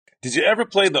Did you ever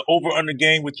play the over-under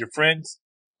game with your friends?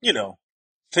 You know,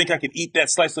 think I could eat that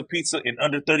slice of pizza in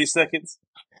under 30 seconds?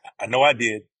 I know I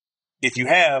did. If you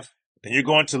have, then you're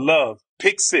going to love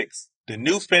Pick Six, the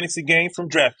new fantasy game from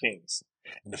DraftKings,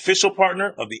 an official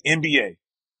partner of the NBA.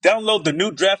 Download the new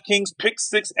DraftKings Pick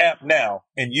Six app now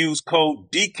and use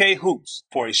code DKHOOPS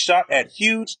for a shot at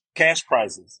huge cash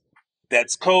prizes.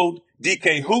 That's code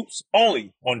DKHOOPS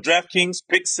only on DraftKings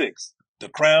Pick Six. The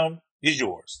crown is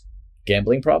yours.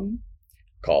 Gambling problem?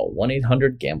 Call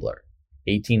 1-800-GAMBLER.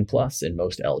 18 plus in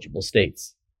most eligible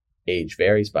states. Age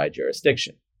varies by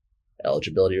jurisdiction.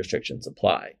 Eligibility restrictions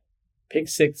apply. Pick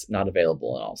Six not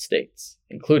available in all states,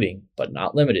 including, but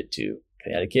not limited to,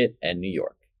 Connecticut and New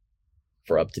York.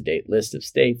 For up-to-date list of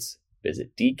states,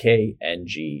 visit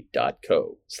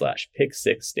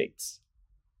dkng.co/pick6states.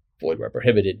 Void where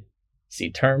prohibited.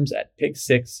 See terms at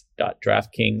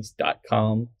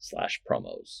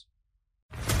pick6.draftkings.com/promos.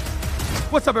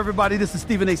 What's up, everybody? This is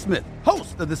Stephen A. Smith,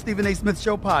 host of the Stephen A. Smith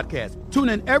Show podcast. Tune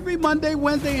in every Monday,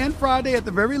 Wednesday, and Friday at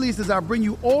the very least as I bring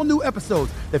you all new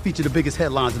episodes that feature the biggest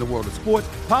headlines in the world of sports,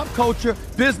 pop culture,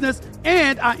 business,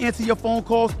 and I answer your phone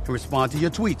calls and respond to your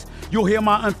tweets. You'll hear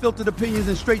my unfiltered opinions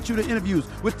and straight-shooter interviews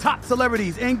with top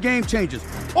celebrities and game changers.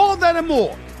 All that and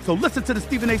more. So listen to the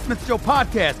Stephen A. Smith Show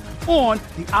podcast on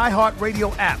the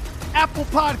iHeartRadio app, Apple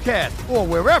Podcasts, or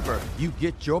wherever you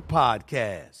get your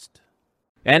podcast.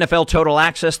 NFL Total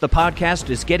Access, the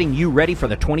podcast, is getting you ready for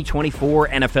the 2024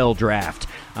 NFL Draft.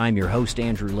 I'm your host,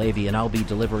 Andrew Levy, and I'll be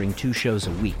delivering 2 shows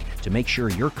a week to make sure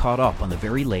you're caught up on the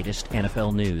very latest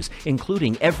NFL news,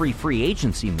 including every free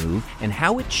agency move and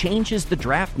how it changes the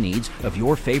draft needs of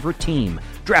your favorite team.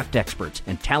 Draft experts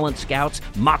and talent scouts,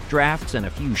 mock drafts, and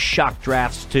a few shock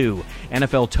drafts, too.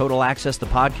 NFL Total Access, the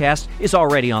podcast, is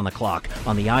already on the clock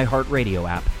on the iHeartRadio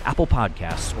app, Apple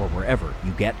Podcasts, or wherever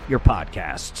you get your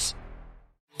podcasts.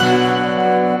 All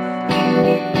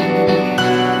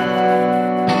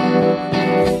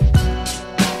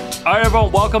right,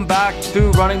 everyone, welcome back to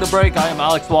Running the Break. I am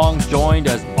Alex Wong, joined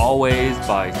as always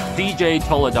by CJ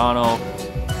Toledano.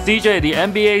 CJ, the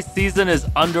NBA season is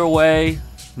underway.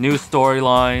 New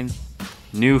storylines,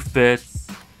 new fits,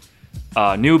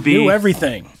 new beef. New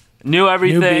everything.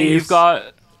 You've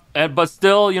got, but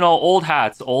still, old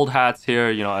hats here.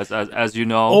 As you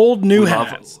know, old new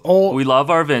hats. We love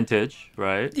our vintage,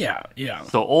 right? Yeah.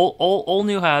 So old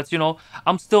new hats.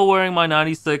 I'm still wearing my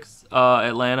 '96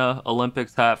 Atlanta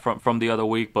Olympics hat from the other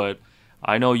week, but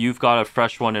I know you've got a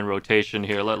fresh one in rotation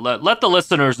here. Let the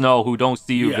listeners know who don't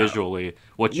see you visually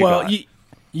what you got.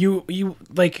 You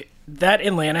like that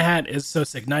Atlanta hat is so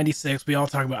sick. '96. We all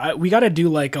talk about. We got to do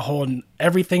like a whole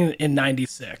everything in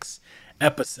 '96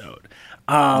 episode.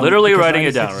 Literally writing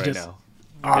it down right now.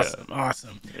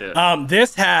 Awesome. Yeah.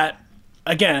 This hat,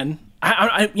 again,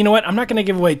 I you know what? I'm not going to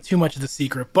give away too much of the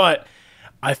secret, but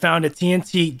I found a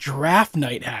TNT draft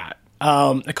night hat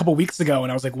a couple weeks ago,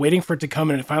 and I was like waiting for it to come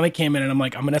in, and it finally came in, and I'm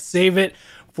like, I'm going to save it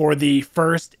for the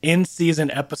first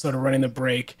in-season episode of Running the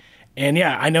Break. And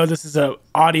yeah, I know this is a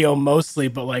audio mostly,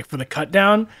 but like for the cut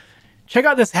down, check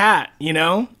out this hat,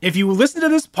 If you listen to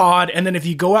this pod, and then if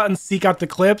you go out and seek out the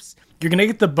clips, you're going to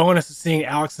get the bonus of seeing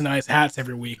Alex and I's hats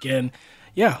every week. And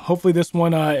yeah, hopefully this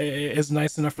one is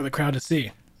nice enough for the crowd to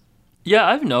see. Yeah,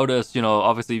 I've noticed,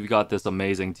 obviously you've got this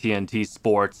amazing TNT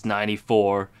Sports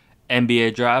 94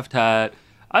 NBA draft hat.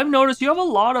 I've noticed you have a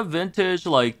lot of vintage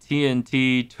like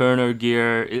TNT Turner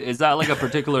gear. Is that like a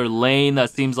particular lane that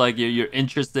seems like you're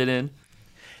interested in?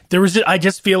 I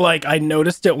just feel like I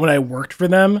noticed it when I worked for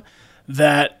them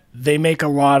that they make a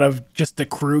lot of just the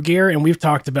crew gear, and we've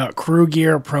talked about crew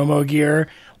gear, promo gear.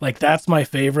 Like that's my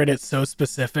favorite. It's so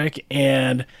specific.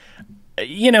 And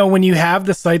when you have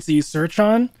the sites that you search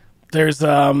on, there's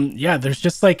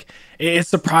just like, it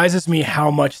surprises me how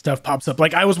much stuff pops up.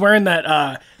 Like I was wearing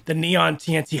that, the neon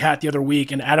TNT hat the other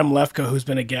week, and Adam Lefko, who's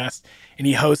been a guest and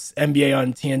he hosts NBA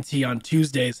on TNT on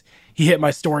Tuesdays, he hit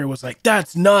my story and was like,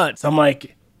 that's nuts. I'm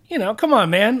like, come on,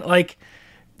 man. Like,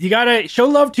 you gotta show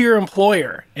love to your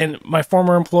employer, and my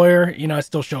former employer, I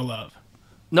still show love.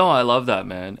 No, I love that,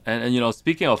 man. And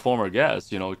speaking of former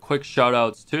guests, quick shout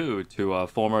outs too to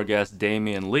former guest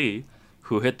Damian Lee,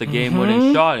 who hit the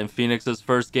game-winning shot in Phoenix's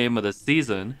first game of the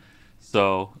season.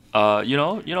 So,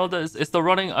 it's the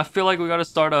running. I feel like we got to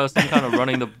start some kind of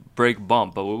running the break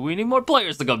bump, but we need more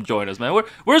players to come join us, man.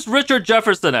 Where's Richard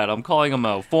Jefferson at? I'm calling him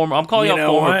out. I'm calling out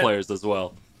former players as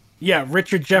well. Yeah,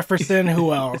 Richard Jefferson.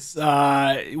 Who else?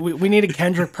 We needed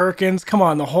Kendrick Perkins. Come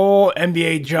on, the whole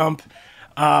NBA jump.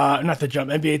 Not the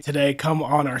jump. NBA Today. Come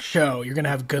on our show. You're gonna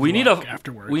have good luck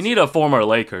afterwards. We need a former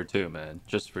Laker too, man.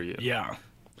 Just for you. Yeah.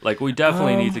 Like, we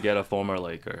definitely need to get a former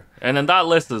Laker. And then that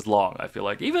list is long, I feel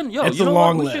like. Even, it's you a know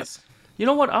long what? list. You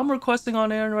know what? I'm requesting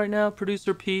on Aaron right now,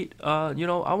 producer Pete. You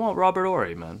know, I want Robert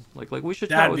Horry, man. Like we should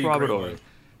chat That'd with be a Robert great Horry. one.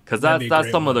 Because That'd be a that's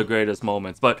great some of one. the greatest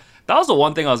moments. But that was the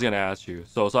one thing I was going to ask you.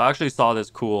 So I actually saw this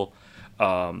cool...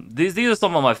 these are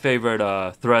some of my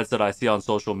favorite threads that I see on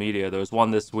social media. There was one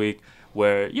this week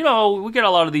where, you know, we get a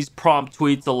lot of these prompt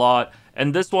tweets a lot.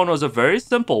 And this one was a very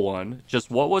simple one. Just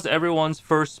what was everyone's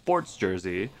first sports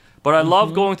jersey? But I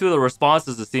love going through the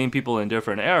responses to seeing people in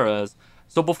different eras.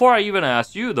 So before I even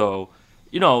ask you, though,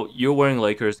 you know, you're wearing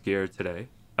Lakers gear today.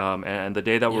 And the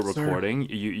day that we're Yes, sir. recording,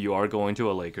 you are going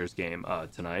to a Lakers game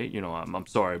tonight. You know, I'm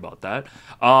sorry about that.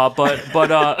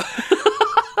 But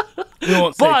We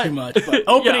won't say too much, but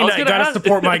opening night, gotta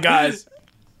support my guys.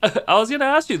 I was gonna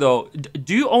ask you though,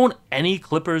 do you own any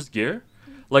Clippers gear?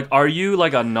 Like, are you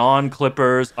like a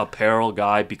non-Clippers apparel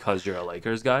guy because you're a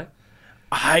Lakers guy?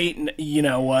 You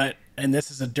know what? And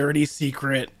this is a dirty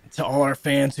secret to all our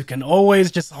fans who can always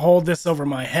just hold this over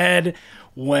my head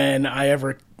when I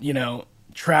ever, you know,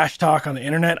 trash talk on the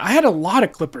internet. I had a lot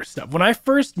of Clippers stuff. When I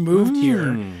first moved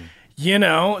here, you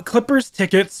know, Clippers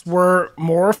tickets were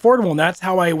more affordable, and that's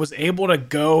how I was able to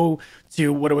go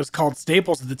to what it was called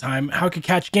Staples at the time, how I could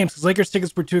catch games, because Lakers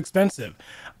tickets were too expensive.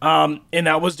 And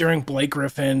that was during Blake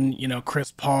Griffin, you know,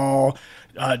 Chris Paul,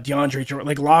 DeAndre Jordan,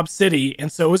 like Lob City.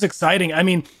 And so it was exciting. I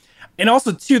mean, and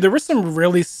also too, there were some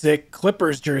really sick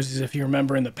Clippers jerseys, if you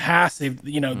remember in the past.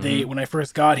 When I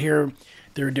first got here,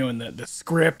 they were doing the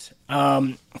script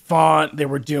font. They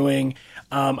were doing,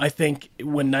 I think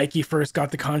when Nike first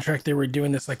got the contract, they were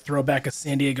doing this like throwback of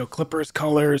San Diego Clippers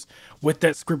colors with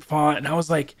that script font. And I was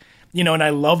like, you know, and I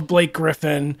love Blake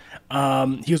Griffin.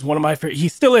 He was one of my he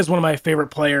still is one of my favorite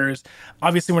players.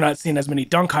 Obviously, we're not seeing as many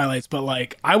dunk highlights, but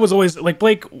like I was always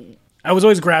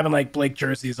grabbing like Blake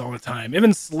jerseys all the time,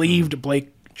 even sleeved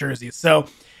Blake jerseys. So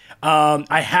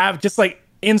I have just like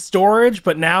in storage,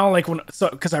 but now like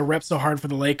because I rep so hard for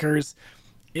the Lakers,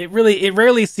 it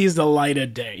rarely sees the light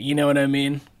of day. You know what I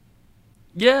mean?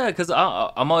 Yeah, because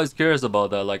I'm always curious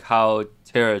about that. Like, how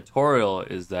territorial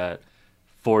is that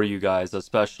for you guys,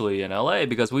 especially in LA?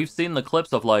 Because we've seen the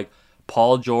clips of like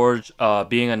Paul George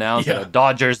being announced at a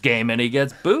Dodgers game and he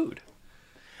gets booed.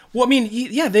 Well, I mean,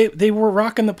 they were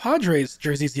rocking the Padres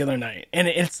jerseys the other night, and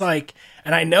it's like,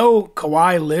 and I know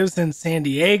Kawhi lives in San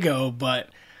Diego, but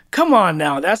come on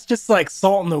now, that's just like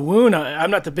salt in the wound. I'm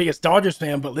not the biggest Dodgers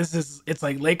fan, but it's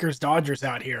like Lakers Dodgers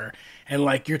out here, and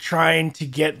like you're trying to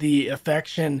get the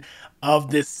affection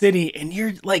of this city, and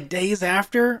you're like days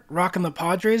after rocking the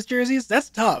Padres jerseys. That's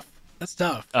tough.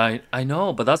 I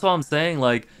know, but that's what I'm saying.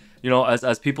 Like, you know,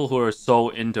 as people who are so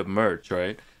into merch,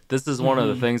 right? This is one of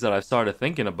the things that I've started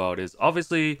thinking about is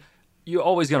obviously you're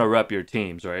always going to rep your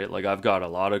teams, right? Like, I've got a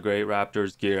lot of great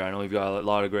Raptors gear. I know you've got a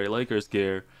lot of great Lakers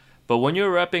gear. But when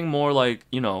you're repping more like,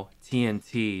 you know,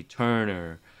 TNT,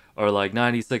 Turner, or like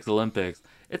 96 Olympics,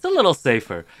 it's a little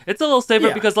safer.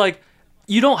 Because like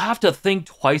you don't have to think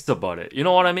twice about it. You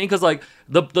know what I mean? Because like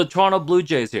the Toronto Blue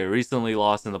Jays here recently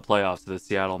lost in the playoffs to the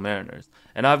Seattle Mariners.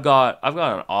 And I've got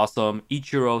an awesome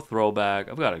Ichiro throwback.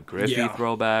 I've got a Griffey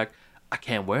throwback. I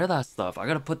can't wear that stuff. I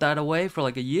got to put that away for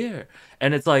like a year.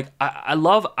 And it's like, I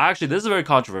love, actually, this is very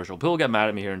controversial. People get mad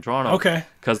at me here in Toronto. Okay.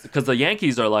 Because the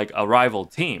Yankees are like a rival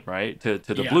team, right? To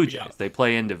the Blue Jays. Yeah. They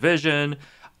play in division.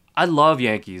 I love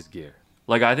Yankees gear.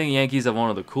 Like, I think Yankees have one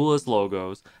of the coolest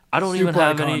logos. I don't even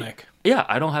have any. Yeah,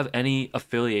 I don't have any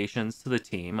affiliations to the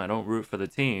team. I don't root for the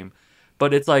team.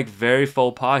 But it's like very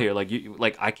faux pas here.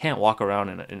 Like I can't walk around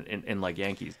in like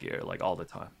Yankees gear like all the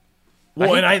time.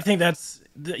 Well, I think that's,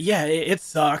 it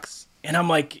sucks. And I'm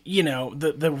like, you know,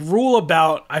 the rule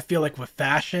about, I feel like with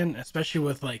fashion, especially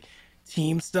with like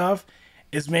team stuff,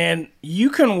 is, man, you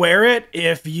can wear it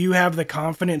if you have the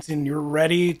confidence and you're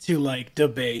ready to like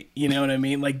debate. You know what I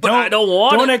mean? Like, I don't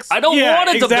want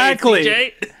to debate,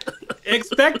 CJ.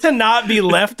 Expect to not be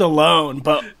left alone.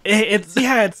 But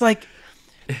it's like,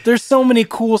 there's so many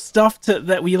cool stuff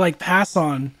that we like pass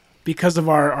on because of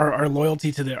our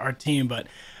loyalty to our team. But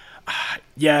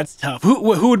yeah, it's tough.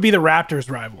 Who would be the Raptors'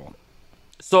 rival?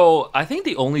 So I think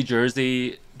the only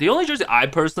jersey I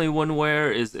personally wouldn't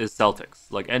wear is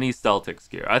Celtics, like any Celtics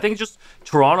gear. I think just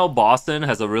Toronto-Boston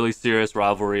has a really serious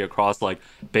rivalry across like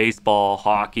baseball,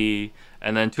 hockey,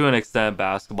 and then to an extent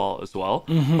basketball as well.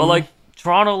 Mm-hmm. But like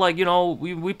Toronto, like, you know,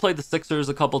 we played the Sixers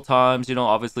a couple times, you know,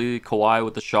 obviously Kawhi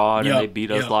with the shot and they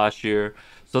beat us last year.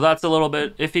 So that's a little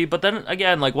bit iffy. But then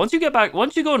again, like once you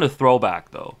go into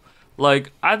throwback though,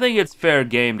 like I think it's fair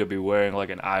game to be wearing like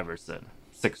an Iverson.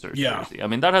 Sixers Yeah. jersey. I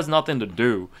mean, that has nothing to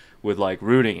do with like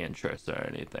rooting interest or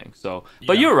anything. So,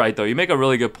 but you're right though. You make a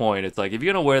really good point. It's like if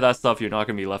you're gonna wear that stuff, you're not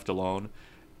gonna be left alone.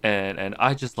 And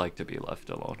I just like to be left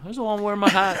alone. I just want to wear my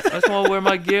hat. I just want to wear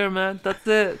my gear, man. That's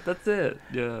it.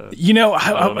 Yeah. You know,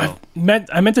 I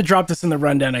meant to drop this in the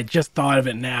rundown. I just thought of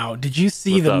it now. Did you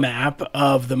see What's the up? map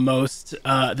of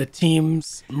the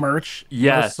team's merch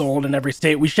Yes. most sold in every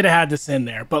state? We should have had this in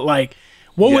there. But like,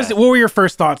 what Yes. were your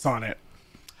first thoughts on it?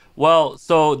 Well,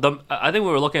 so I think we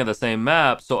were looking at the same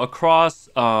map. So across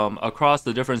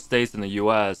the different states in the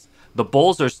U.S., the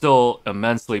Bulls are still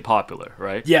immensely popular,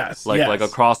 right? Yes, Like yes. like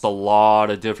across a lot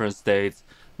of different states.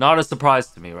 Not a surprise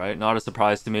to me, right? Not a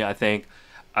surprise to me. I think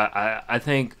I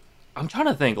think I'm trying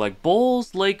to think like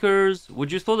Bulls, Lakers.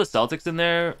 Would you throw the Celtics in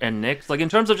there and Knicks? Like in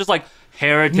terms of just like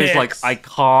heritage, like Knicks.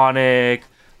 iconic,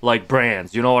 like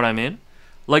brands. You know what I mean?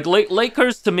 Like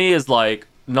Lakers to me is like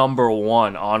number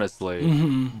one, honestly.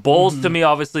 Bulls to me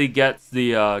obviously gets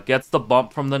the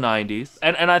bump from the '90s,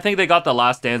 and I think they got the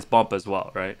Last Dance bump as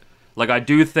well, right? Like I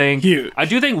do think Huge.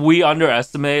 we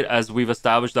underestimate, as we've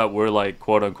established that we're like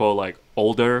quote unquote like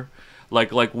older,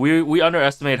 like we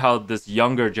underestimate how this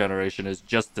younger generation is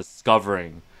just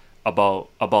discovering about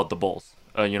the Bulls,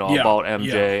 Yeah, about MJ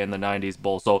yeah. and the '90s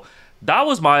Bulls. So that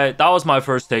was my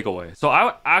first takeaway. So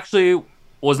I actually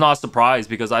was not surprised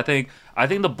because I think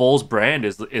the Bulls brand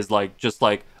is like just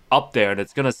like up there and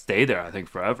it's gonna stay there I think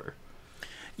forever.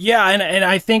 Yeah, and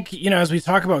I think, you know, as we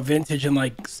talk about vintage and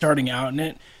like starting out in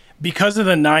it, because of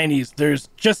the 90s, there's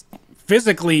just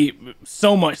physically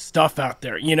so much stuff out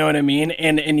there, you know what I mean?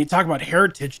 And you talk about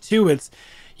heritage too, it's,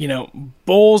 you know,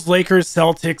 Bulls, Lakers,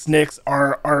 Celtics, Knicks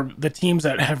are the teams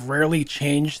that have rarely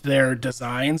changed their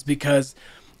designs because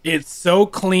it's so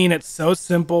clean, it's so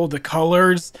simple, the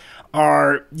colors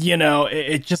are, you know,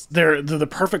 it just they're the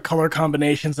perfect color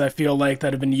combinations I feel like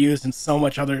that have been used in so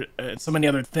many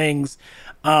other things.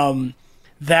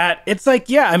 That it's like,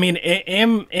 yeah, I mean,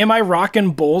 am I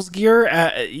rocking Bulls gear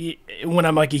when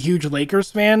I'm like a huge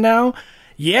Lakers fan now?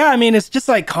 Yeah, I mean, it's just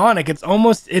iconic.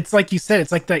 It's like you said,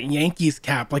 it's like that Yankees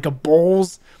cap, like a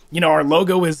Bulls, you know, our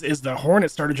logo is the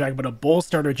Hornet starter jacket, but a Bulls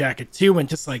starter jacket too. And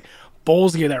just like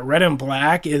Bulls gear, that red and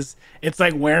black it's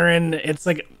like wearing, it's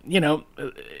like, you know,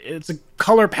 it's a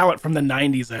color palette from the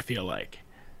 90s, I feel like.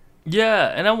 Yeah,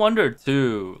 and I wonder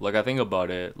too, like I think about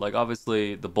it, like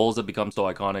obviously the Bulls have become so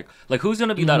iconic. Like who's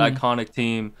gonna be that iconic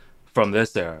team from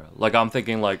this era? Like I'm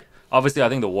thinking like obviously I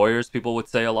think the Warriors people would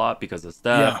say a lot because of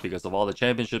Steph, Yeah. because of all the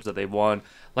championships that they've won.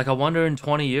 Like I wonder in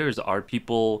 20 years, are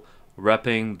people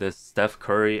repping this Steph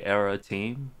Curry era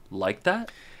team like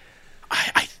that?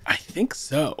 I think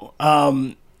so.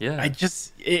 Yeah. And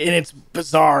it's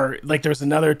bizarre. Like there's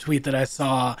another tweet that I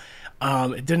saw.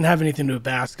 It didn't have anything to do with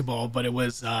basketball, but it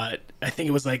was, I think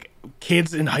it was like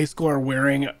kids in high school are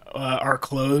wearing our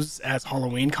clothes as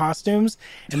Halloween costumes,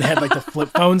 and they had like the flip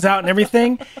phones out and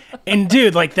everything. And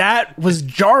dude, like that was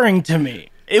jarring to me.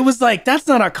 It was like, that's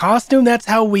not a costume. That's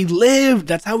how we lived.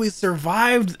 That's how we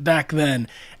survived back then.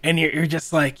 And you're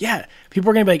just like, yeah, people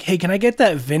are going to be like, hey, can I get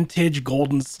that vintage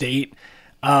Golden State,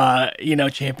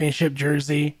 championship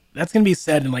jersey? That's going to be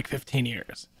said in like 15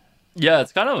 years. Yeah,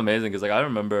 it's kind of amazing because like I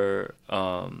remember,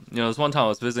 this one time I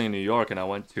was visiting New York and I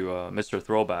went to Mr.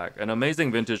 Throwback, an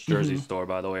amazing vintage jersey store,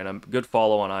 by the way, and a good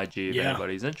follow on IG if Yeah.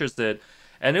 anybody's interested.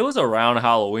 And it was around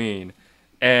Halloween,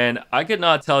 and I could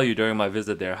not tell you during my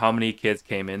visit there how many kids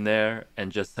came in there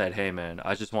and just said, "Hey man,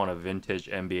 I just want a vintage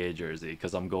NBA jersey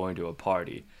because I'm going to a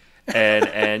party."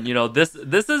 And you know this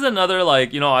is another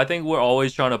like, you know, I think we're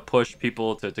always trying to push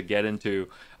people to get into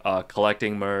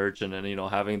collecting merch and then, you know,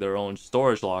 having their own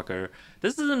storage locker.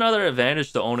 This is another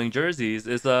advantage to owning jerseys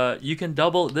is you can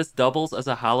doubles as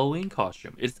a Halloween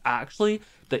costume. It's actually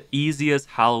the easiest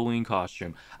Halloween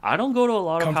costume. I don't go to a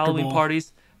lot of Halloween Comfortable.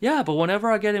 parties. Yeah, but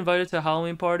whenever I get invited to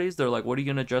Halloween parties, they're like, "What are you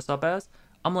gonna dress up as?"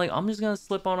 I'm like, "I'm just gonna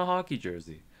slip on a hockey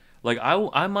jersey." Like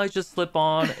I might just slip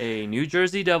on a New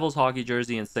Jersey Devils hockey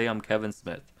jersey and say I'm Kevin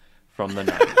Smith from the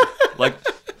 90s.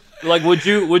 Like would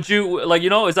you like, you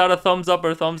know, is that a thumbs up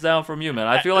or thumbs down from you, man?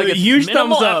 I feel like it's Huge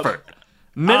minimal thumbs up. effort.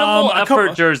 Minimal a effort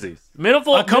couple- jerseys.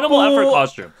 Minimal effort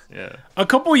costumes. Yeah. A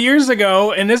couple years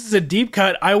ago, and this is a deep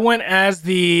cut, I went as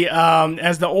the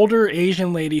older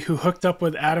Asian lady who hooked up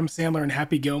with Adam Sandler and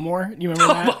Happy Gilmore. You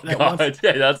remember that? God, once?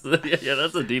 yeah, that's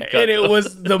a deep cut. And it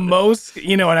was the most,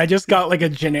 you know, and I just got like a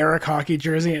generic hockey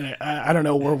jersey, and I don't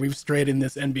know where we've strayed in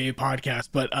this NBA podcast,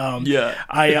 but Yeah.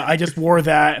 I just wore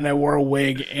that, and I wore a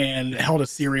wig and held a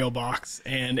cereal box,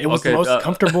 and it was the Okay, most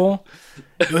comfortable.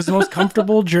 It was the most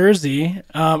comfortable jersey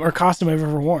or costume I've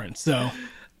ever worn. So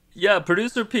Yeah,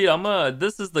 producer Pete,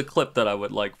 this is the clip that I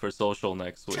would like for social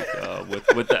next week,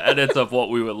 with the edits of what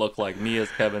we would look like, me as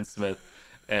Kevin Smith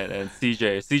and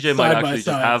CJ. CJ might Side by actually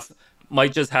side.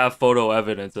 might just have photo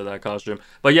evidence of that costume.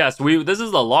 But yes, this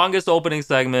is the longest opening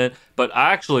segment, but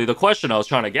actually the question I was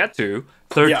trying to get to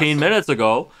 13 Yes. minutes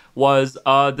ago was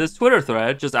this Twitter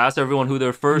thread just asked everyone who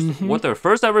what their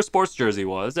first ever sports jersey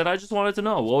was, and I just wanted to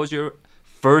know, what was your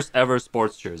first ever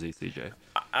sports jersey, CJ?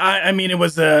 I mean, it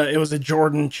was a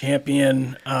Jordan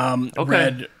champion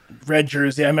red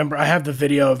jersey. I remember I have the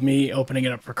video of me opening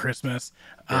it up for Christmas.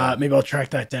 Maybe I'll track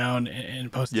that down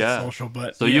and post it to social.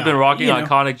 But so you've been rocking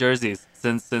iconic jerseys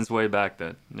since way back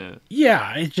then.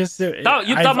 Yeah, it just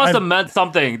that must have meant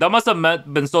something. That must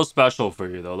have been so special for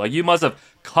you though. Like you must have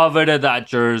coveted that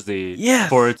jersey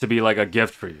for it to be like a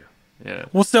gift for you. Yeah.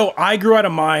 Well, so I grew out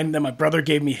of mine. Then my brother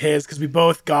gave me his because we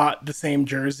both got the same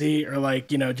jersey, or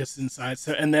just inside.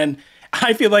 So, and then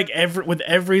I feel like with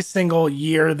every single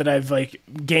year that I've like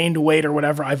gained weight or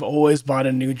whatever, I've always bought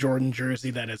a new Jordan jersey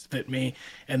that has fit me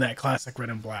in that classic red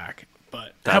and black.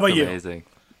 But that's how about amazing. you?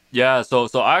 Yeah. So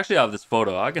I actually have this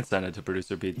photo. I can send it to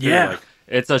producer Pete too. Yeah. Like,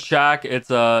 it's a Shaq. It's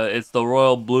the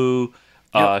royal blue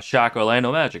Shaq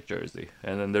Orlando Magic jersey,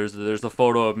 and then there's a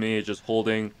photo of me just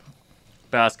holding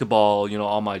basketball,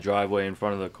 on my driveway in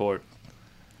front of the court.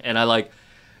 And I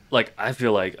I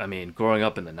feel like, I mean, growing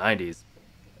up in the 90s,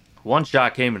 one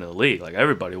Shaq came into the league, like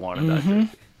everybody wanted that jersey.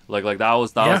 Like that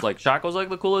was like Shaq was like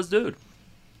the coolest dude.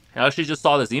 I actually just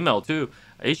saw this email too.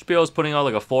 HBO is putting out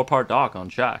like a 4-part doc on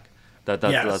Shaq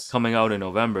that's coming out in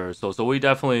November. So we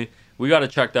got to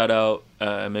check that out,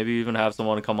 and maybe even have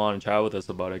someone come on and chat with us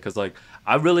about it, because like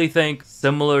I really think,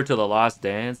 similar to The Last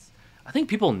Dance, I think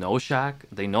people know Shaq.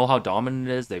 They know how dominant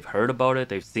it is. They've heard about it.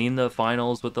 They've seen the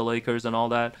finals with the Lakers and all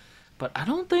that. But I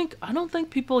don't think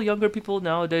younger people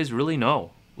nowadays really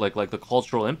know like the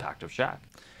cultural impact of Shaq.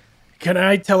 Can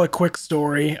I tell a quick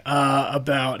story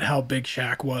about how big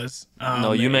Shaq was?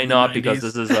 No, you may not, because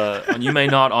this is you may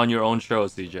not on your own show,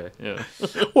 CJ. Yeah.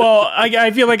 Well, I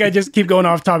feel like I just keep going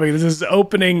off topic. This is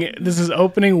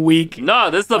opening week. No,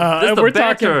 this is the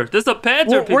banter. This is a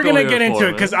banter. We're gonna get into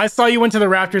it because I saw you went to the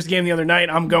Raptors game the other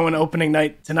night. I'm going opening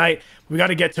night tonight. We got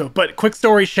to get to it. But quick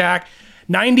story, Shaq.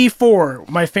 94,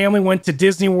 my family went to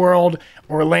Disney World,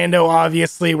 Orlando,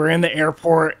 obviously. We're in the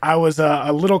airport. I was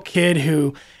a little kid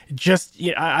who just,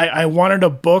 I wanted a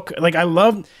book. Like, I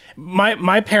love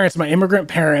my parents, my immigrant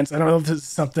parents. I don't know if this is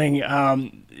something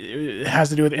it has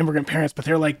to do with immigrant parents, but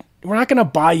they're like, we're not going to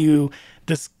buy you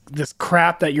this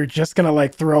crap that you're just going to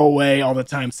like throw away all the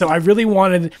time. So I really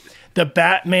wanted the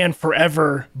Batman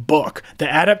Forever book, the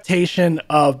adaptation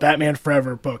of Batman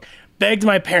Forever book. Begged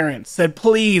my parents, said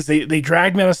please. They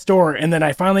dragged me out of the store, and then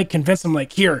I finally convinced them,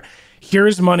 like,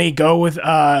 here's money. Go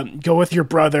with your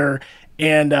brother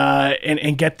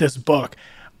and get this book.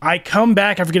 I come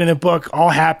back after getting the book, all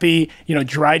happy,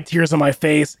 dried tears on my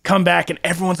face. Come back and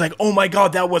everyone's like, "Oh my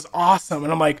god, that was awesome!"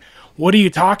 And I'm like, "What are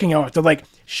you talking about?" They're like,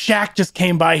 "Shaq just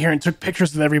came by here and took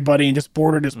pictures with everybody and just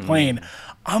boarded his plane."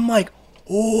 I'm like,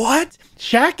 what?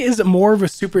 Shaq is more of a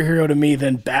superhero to me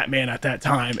than Batman at that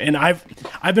time, and I've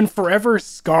been forever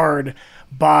scarred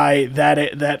by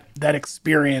that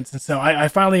experience. And so I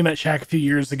finally met Shaq a few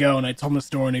years ago, and I told him the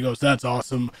story, and he goes, "That's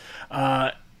awesome."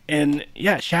 And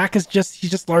yeah, Shaq is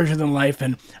he's just larger than life,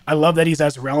 and I love that he's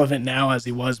as relevant now as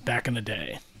he was back in the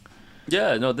day.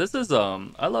 Yeah, no, this is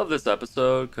I love this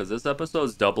episode because this episode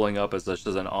is doubling up as just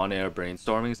an on-air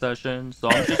brainstorming session. So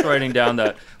I'm just writing down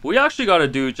that we actually got to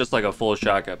do just like a full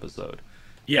Shaq episode.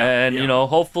 Yeah, and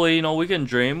hopefully, we can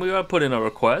dream. We gotta put in a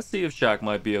request, see if Shaq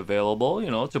might be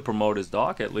available, to promote his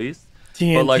doc at least.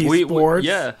 TNT but like Sports.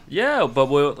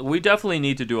 But we definitely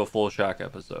need to do a full Shaq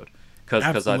episode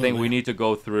because I think we need to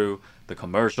go through the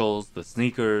commercials, the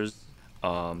sneakers.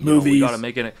 Movies. We gotta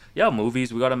make it. Yeah,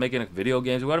 movies. We gotta make it. Video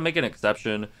games. We gotta make an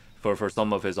exception for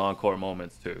some of his encore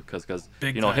moments too, because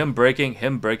him breaking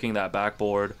that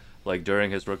backboard like during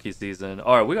his rookie season.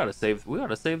 All right, we gotta save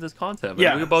this content. Man.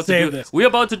 Yeah, we about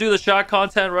to do the Shaq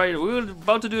content right. We're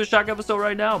about to do a Shaq episode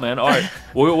right now, man. All right,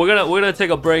 we're gonna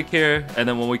take a break here, and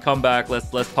then when we come back,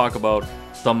 let's talk about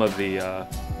some of the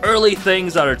early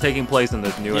things that are taking place in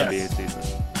this new NBA season.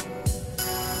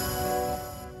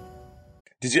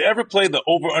 Did you ever play the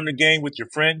over-under game with your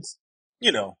friends?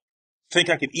 Think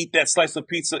I could eat that slice of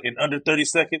pizza in under 30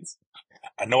 seconds?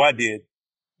 I know I did.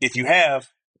 If you have,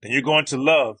 then you're going to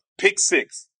love Pick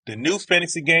Six, the new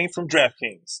fantasy game from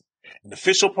DraftKings, an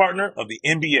official partner of the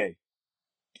NBA.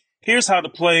 Here's how to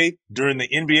play during the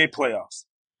NBA playoffs.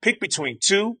 Pick between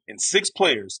 2 and 6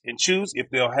 players and choose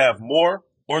if they'll have more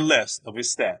or less of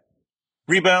his stat.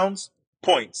 Rebounds,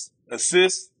 points,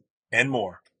 assists, and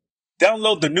more.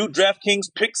 Download the new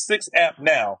DraftKings Pick 6 app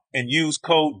now and use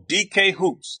code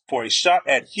DKHOOPS for a shot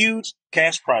at huge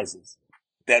cash prizes.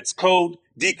 That's code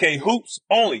DKHOOPS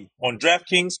only on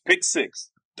DraftKings Pick 6.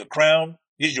 The crown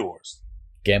is yours.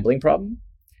 Gambling problem?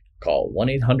 Call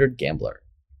 1-800-GAMBLER.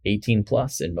 18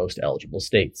 plus in most eligible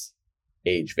states.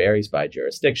 Age varies by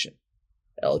jurisdiction.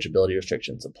 Eligibility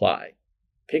restrictions apply.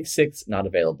 Pick 6 not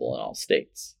available in all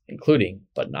states, including,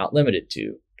 but not limited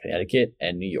to, Connecticut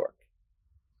and New York.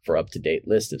 For up-to-date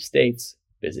list of states,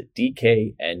 visit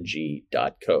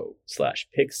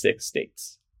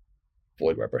dkng.co/pick6states.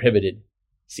 Void where prohibited.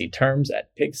 See terms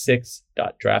at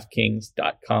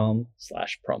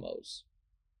pick6.draftkings.com/promos.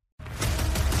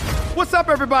 What's up,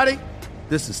 everybody?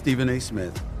 This is Stephen A.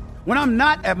 Smith. When I'm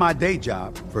not at my day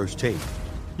job, First Take,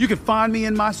 you can find me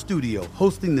in my studio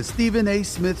hosting the Stephen A.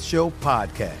 Smith Show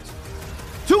podcast.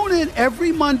 Tune in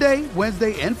every Monday,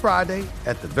 Wednesday, and Friday,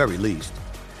 at the very least,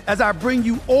 as I bring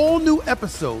you all new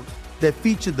episodes that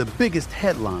feature the biggest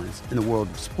headlines in the world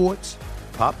of sports,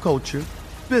 pop culture,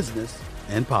 business,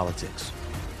 and politics.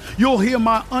 You'll hear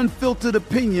my unfiltered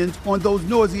opinions on those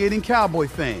nauseating Cowboy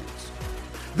fans,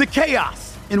 the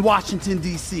chaos in Washington,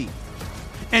 D.C.,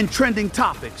 and trending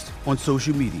topics on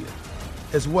social media,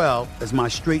 as well as my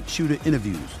straight shooter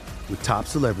interviews with top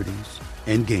celebrities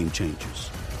and game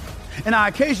changers. And I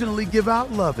occasionally give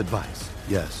out love advice.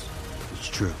 Yes, it's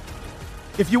true.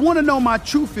 If you want to know my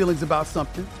true feelings about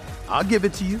something, I'll give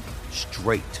it to you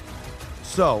straight.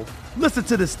 So, listen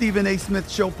to the Stephen A. Smith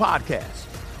Show podcast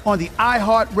on the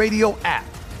iHeartRadio app,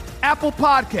 Apple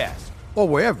Podcasts, or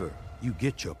wherever you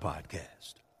get your podcast.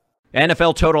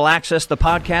 NFL Total Access, the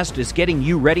podcast, is getting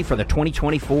you ready for the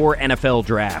 2024 NFL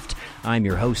Draft. I'm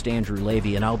your host, Andrew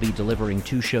Levy, and I'll be delivering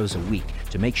 2 shows a week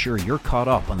to make sure you're caught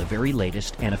up on the very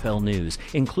latest NFL news,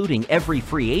 including every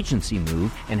free agency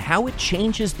move and how it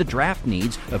changes the draft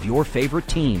needs of your favorite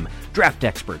team. Draft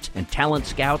experts and talent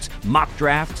scouts, mock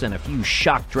drafts, and a few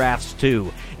shock drafts,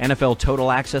 too. NFL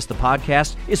Total Access, the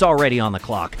podcast, is already on the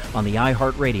clock on the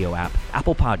iHeartRadio app,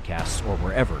 Apple Podcasts, or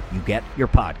wherever you get your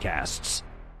podcasts.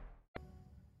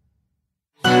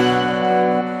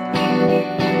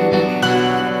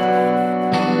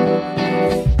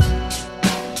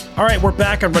 All right, we're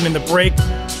back on Running the Break,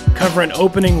 covering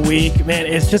opening week. Man,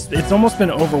 it's almost been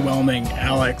overwhelming,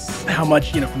 Alex, how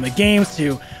much, from the games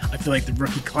to, I feel like the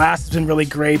rookie class has been really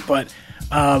great, but,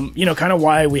 kind of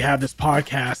why we have this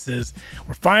podcast is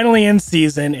we're finally in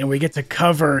season and we get to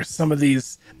cover some of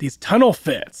these tunnel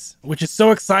fits, which is so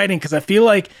exciting because I feel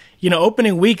like,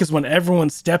 opening week is when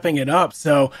everyone's stepping it up.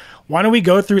 So why don't we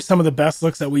go through some of the best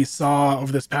looks that we saw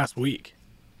over this past week?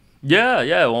 Yeah.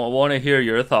 I want to hear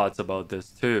your thoughts about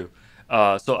this too.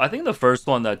 So I think the first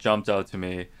one that jumped out to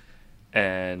me,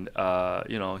 and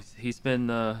he's been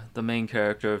the main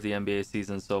character of the NBA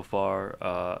season so far.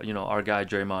 Our guy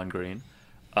Draymond Green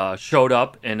showed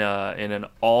up in an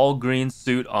all green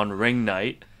suit on ring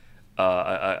night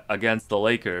against the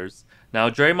Lakers. Now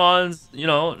Draymond's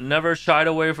never shied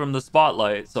away from the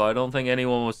spotlight, so I don't think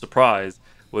anyone was surprised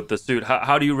with the suit.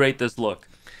 How do you rate this look?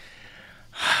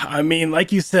 I mean,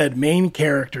 like you said, main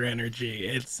character energy.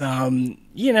 It's,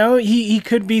 he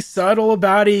could be subtle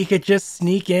about it. He could just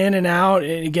sneak in and out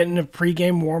and get into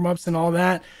pregame warmups and all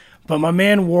that. But my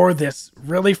man wore this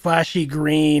really flashy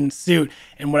green suit.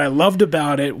 And what I loved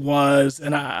about it was,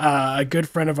 and a good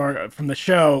friend from the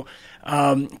show,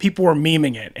 people were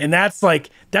memeing it. And that's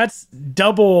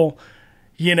double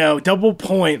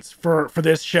points for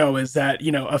this show is that,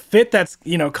 a fit that's,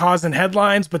 causing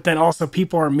headlines, but then also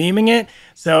people are memeing it.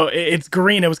 So it's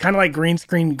green. It was kind of like green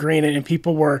screen green. And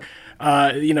people were,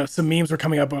 some memes were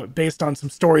coming up based on some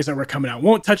stories that were coming out.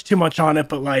 Won't touch too much on it,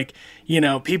 but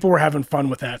people were having fun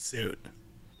with that suit.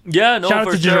 Yeah, no, shout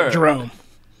out to sure. Jerome.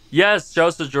 Yes,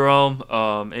 shouts to Jerome,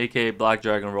 aka Black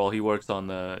Dragon Roll. He's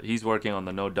working on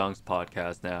the No Dunks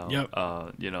podcast now. Yep.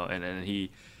 And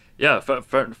he,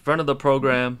 friend of the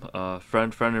program,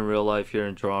 friend in real life here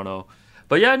in Toronto.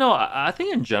 But yeah, no, I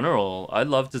think in general, I'd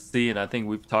love to see, and I think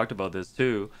we've talked about this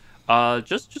too,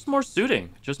 just more suiting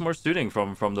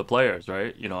from the players,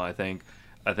 right? I think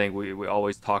we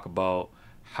always talk about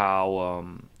how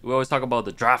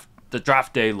the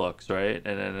draft day looks, right,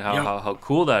 and how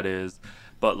cool that is.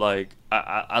 But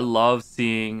I love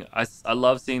seeing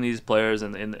these players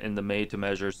in the made to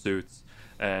measure suits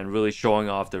and really showing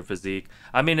off their physique.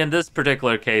 I mean, in this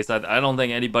particular case, I don't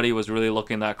think anybody was really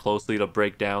looking that closely to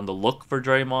break down the look for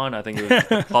Draymond. I think it was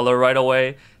the color right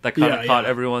away that kind of caught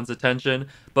everyone's attention.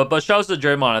 But shouts to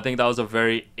Draymond. I think that was a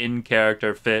very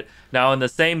in-character fit. Now, in the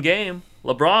same game,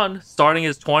 LeBron, starting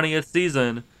his 20th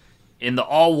season in the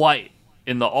all-white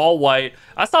in the all white.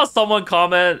 I saw someone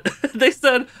comment, they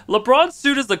said LeBron's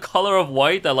suit is the color of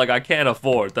white that like I can't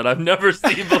afford, that I've never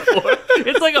seen before.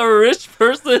 It's like a rich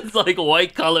person's like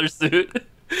white color suit.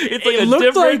 It's like a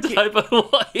different type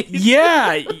of white.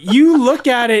 Yeah, you look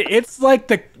at it, it's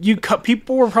like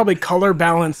people were probably color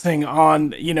balancing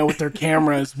on, with their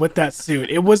cameras with that suit.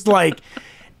 It was like,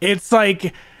 it's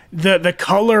like the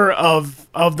color of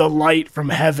the light from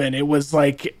heaven. It was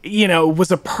like, it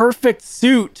was a perfect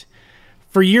suit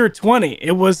for year 20.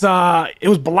 It was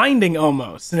blinding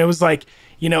almost. And it was like,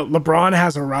 LeBron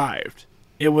has arrived.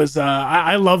 It was,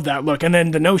 I love that look. And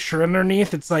then the no shirt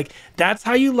underneath, it's like, that's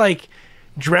how you like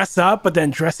dress up, but then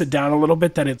dress it down a little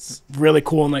bit, that it's really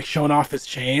cool and like showing off his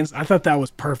chains. I thought that was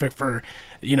perfect for,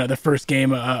 the first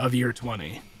game of year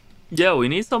 20. Yeah, we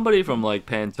need somebody from like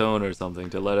Pantone or something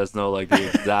to let us know like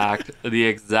the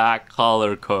exact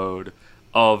color code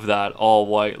of that all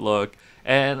white look.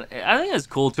 And I think it's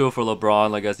cool too for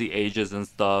LeBron, like as he ages and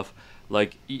stuff.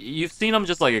 Like you've seen him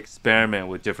just like experiment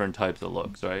with different types of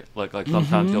looks, right? Like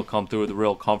sometimes he'll come through with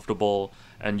real comfortable,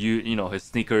 and his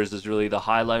sneakers is really the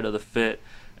highlight of the fit.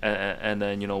 And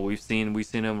then we've seen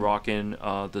him rocking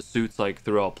the suits like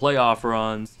throughout playoff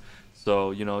runs.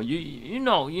 So you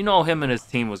know him and his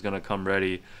team was gonna come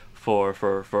ready for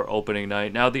opening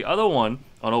night. Now the other one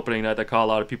on opening night that caught a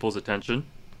lot of people's attention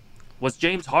was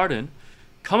James Harden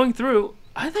coming through.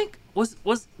 I think was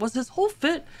his whole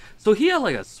fit. So he had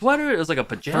like a sweater. It was like a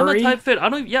pajama type fit.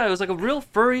 It was like a real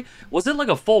furry. Was it like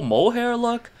a full mohair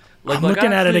look? I'm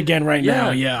looking at it again right now.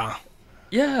 Yeah.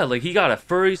 Yeah, like he got a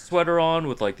furry sweater on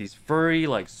with like these furry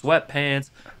like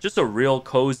sweatpants. Just a real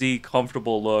cozy,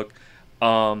 comfortable look.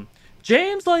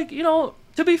 James, like,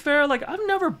 to be fair, like I've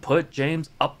never put James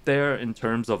up there in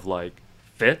terms of like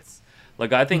fits.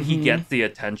 Like I think he gets the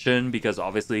attention because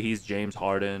obviously he's James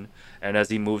Harden, and as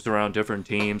he moves around different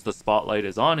teams, the spotlight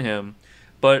is on him.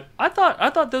 But I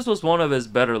thought this was one of his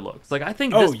better looks. Like I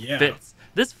think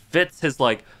this fits his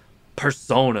like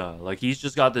persona. Like he's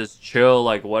just got this chill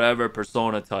like whatever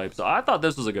persona type. So I thought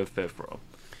this was a good fit for him.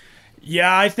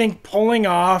 Yeah, I think pulling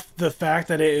off the fact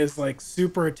that it is like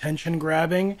super attention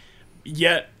grabbing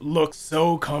yet looks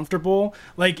so comfortable.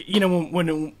 Like,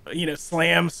 when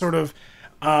Slam sort of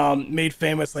made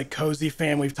famous like Cozy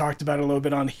Fam, we've talked about it a little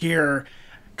bit on here.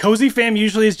 Cozy Fam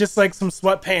usually is just like some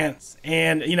sweatpants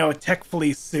and a tech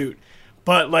fleece suit.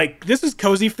 But like this is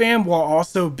Cozy Fam while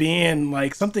also being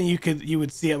like something you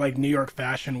would see at like New York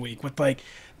Fashion Week with like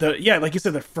like you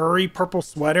said, the furry purple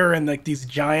sweater and like these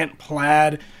giant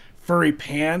plaid furry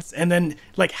pants, and then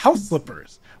like house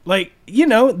slippers. Like,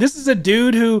 this is a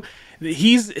dude who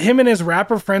him and his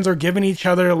rapper friends are giving each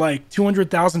other like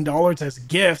 $200,000 as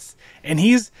gifts, and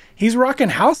he's rocking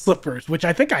house slippers, which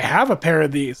I think I have a pair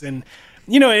of these. And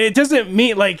it doesn't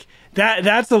mean like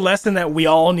that's the lesson that we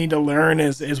all need to learn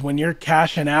is when you're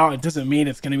cashing out, it doesn't mean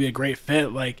it's going to be a great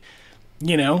fit. Like,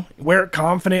 wear it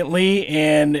confidently,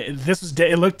 and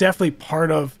it looked definitely part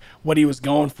of what he was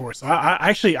going for. So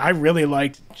I really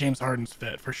liked James Harden's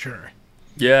fit for sure.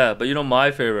 Yeah, but my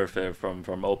favorite fit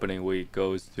from opening week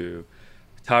goes to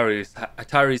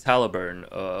Tyrese Halliburton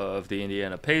of the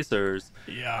Indiana Pacers,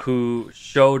 who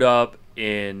showed up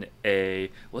in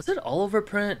was it all over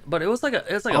print? But it was like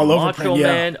a Macho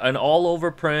Man, an all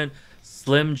over print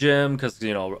Slim Jim, because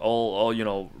all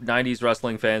 90s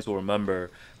wrestling fans will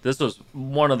remember this was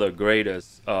one of the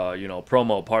greatest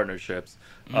promo partnerships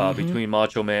between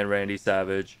Macho Man Randy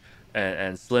Savage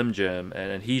and Slim Jim,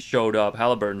 and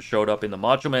Halliburton showed up in the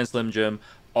Macho Man Slim Jim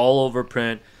all over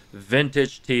print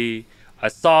vintage tee. I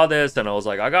saw this and I was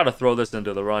like, I gotta throw this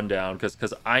into the rundown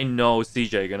because I know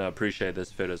CJ gonna appreciate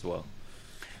this fit as well.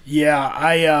 Yeah,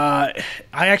 I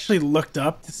actually looked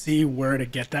up to see where to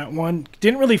get that one.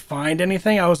 Didn't really find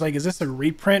anything. I was like, is this a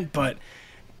reprint? But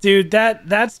dude,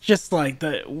 that's just like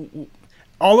the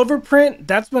all over print.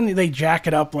 That's when they jack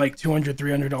it up like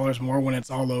 $200-$300 more when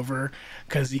it's all over,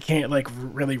 because you can't like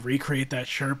really recreate that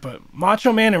shirt. But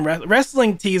Macho Man and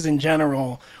wrestling tees in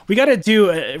general, we got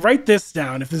to write this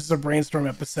down if this is a brainstorm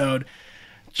episode.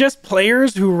 Just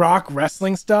players who rock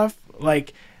wrestling stuff.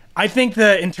 Like, I think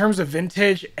that in terms of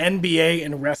vintage, NBA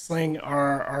and wrestling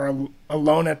are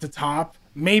alone at the top.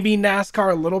 Maybe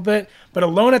NASCAR a little bit, but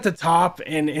alone at the top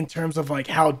in terms of like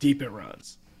how deep it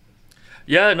runs.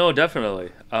 Yeah, no,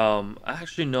 definitely. I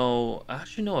actually know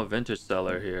a vintage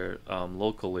seller here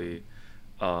locally.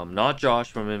 Not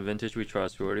Josh from In Vintage We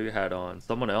Trust, who already had on.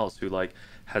 Someone else who like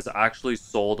has actually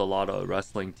sold a lot of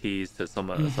wrestling tees to some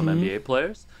NBA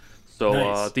players. So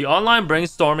nice. The online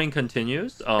brainstorming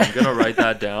continues. I'm gonna write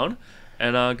that down,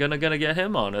 and gonna get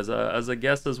him on as a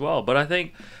guest as well. But I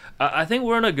think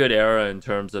we're in a good era in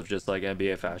terms of just like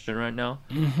NBA fashion right now.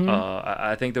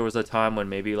 I think there was a time when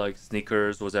maybe like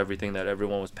sneakers was everything that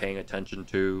everyone was paying attention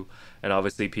to, and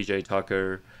obviously PJ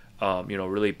Tucker,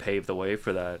 really paved the way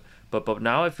for that. But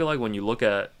now I feel like when you look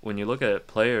at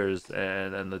players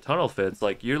and the tunnel fits,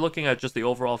 like you're looking at just the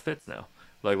overall fits now.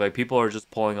 Like people are just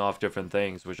pulling off different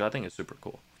things, which I think is super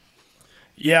cool.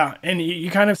 Yeah, and you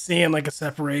kind of seeing like a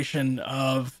separation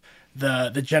of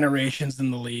the generations in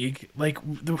the league. Like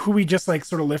who we just like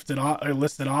sort of listed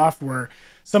off were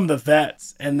some of the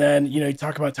vets, and then you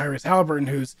talk about Tyrese Halliburton,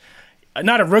 who's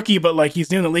not a rookie, but like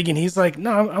he's new in the league, and he's like,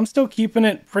 no, I'm still keeping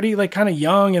it pretty like kind of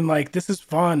young, and like this is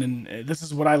fun, and this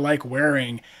is what I like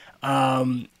wearing.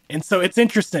 And so it's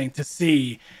interesting to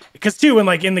see, because too, when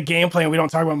like in the gameplay, and we don't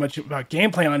talk about much about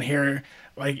gameplay on here,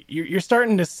 like you're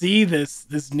starting to see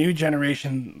this new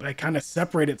generation like kind of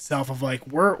separate itself of like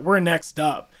we're next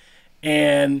up.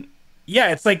 And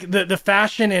yeah, it's like the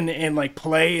fashion and like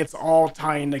play, it's all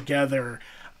tying together.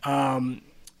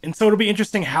 And so it'll be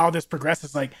interesting how this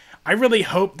progresses. Like, I really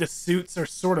hope the suits are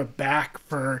sort of back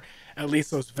for at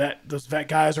least those vet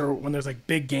guys, or when there's like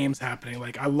big games happening.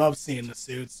 Like, I love seeing the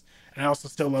suits, and I also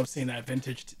still love seeing the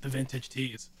vintage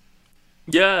tees.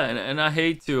 Yeah, and I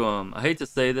hate to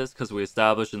say this because we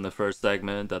established in the first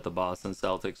segment that the Boston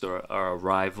Celtics are a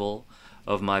rival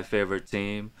of my favorite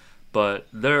team. But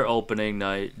their opening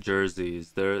night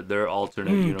jerseys, their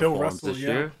alternate uniforms this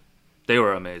year, they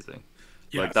were amazing.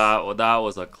 Yes. Like that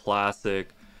was a classic.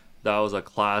 That was a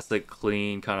classic,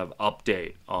 clean kind of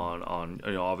update on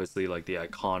obviously like the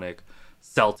iconic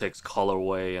Celtics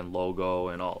colorway and logo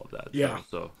and all of that. Yeah.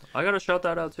 So I gotta shout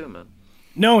that out too, man.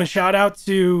 No, and shout out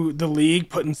to the league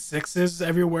putting sixes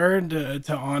everywhere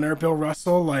to honor Bill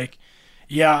Russell. Like,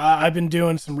 yeah, I've been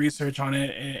doing some research on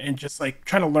it and just like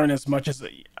trying to learn as much as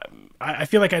I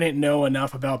feel like I didn't know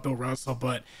enough about Bill Russell,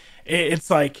 but it's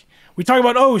like we talk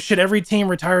about, oh, should every team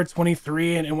retire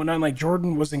 23 and whatnot. Like,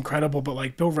 Jordan was incredible, but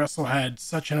like Bill Russell had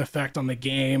such an effect on the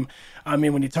game. I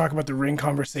mean, when you talk about the ring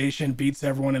conversation, beats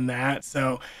everyone in that.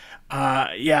 So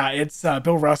yeah, it's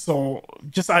Bill Russell.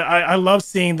 Just I love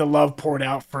seeing the love poured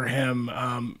out for him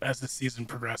as the season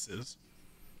progresses.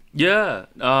 Yeah,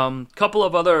 couple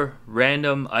of other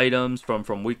random items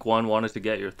from week one wanted to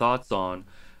get your thoughts on.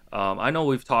 I know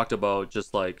we've talked about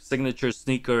just like signature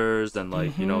sneakers and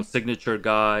like signature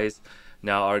guys.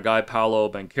 Now our guy Paolo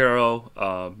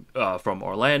Banchero from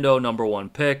Orlando,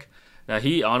 #1 pick. Now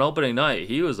he on opening night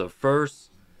he was the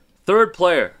third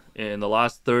player in the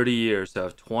last 30 years to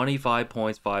have 25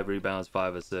 points, 5 rebounds,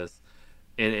 5 assists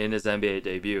in his NBA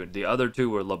debut. The other two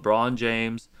were LeBron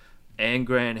James and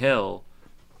Grant Hill,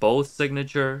 both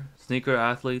signature sneaker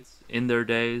athletes in their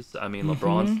days. I mean,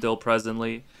 LeBron still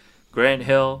presently. Grant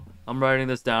Hill, I'm writing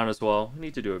this down as well. We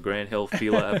need to do a Grant Hill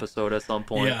Fila episode at some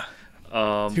point.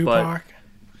 Yeah. Tupac.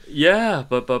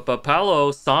 But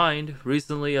Paolo signed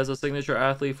recently as a signature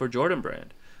athlete for Jordan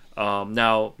Brand.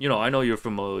 Now, I know you're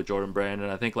familiar with Jordan Brand,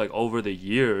 and I think like over the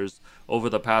years, over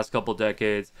the past couple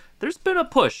decades, there's been a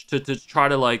push to try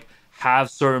to like have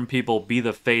certain people be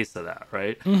the face of that,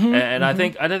 right? I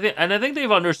think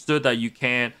they've understood that you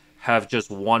can't have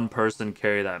just one person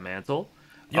carry that mantle.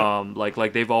 Yep.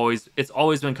 Like it's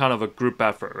always been kind of a group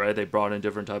effort, right? They brought in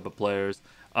different type of players.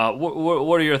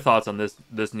 What are your thoughts on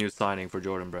this new signing for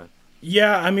Jordan Brand?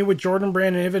 Yeah, I mean, with Jordan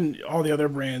Brand and even all the other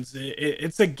brands,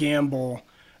 it's a gamble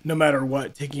no matter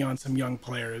what, taking on some young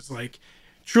players. Like,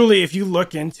 truly, if you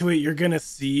look into it, you're going to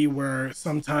see where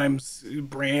sometimes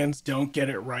brands don't get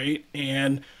it right.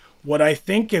 And what I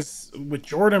think is with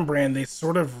Jordan Brand, they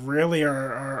sort of really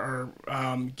are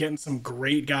getting some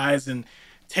great guys. And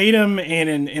Tatum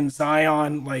and in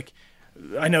Zion, like,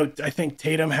 I think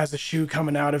Tatum has a shoe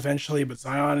coming out eventually, but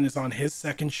Zion is on his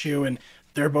second shoe, and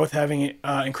they're both having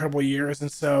incredible years.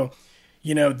 And so,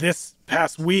 this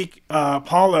past week,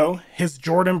 Paulo, his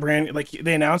Jordan Brand, like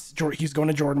they announced he's going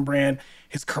to Jordan Brand.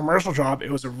 His commercial drop,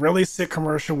 it was a really sick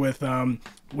commercial with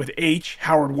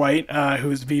Howard White,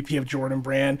 who's VP of Jordan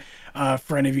Brand.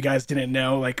 For any of you guys didn't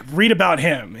know, like, read about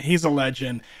him. He's a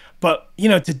legend. But,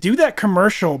 to do that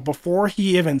commercial before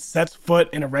he even sets foot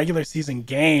in a regular season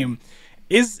game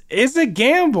is a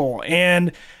gamble.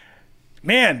 And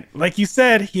man, like you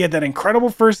said, he had that incredible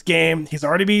first game. He's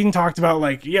already being talked about,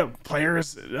 like,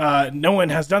 players, no one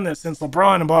has done this since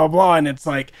LeBron and blah, blah, blah. And it's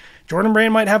like Jordan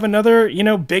Brand might have another,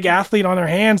 big athlete on their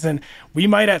hands. And we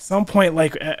might at some point,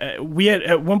 like we had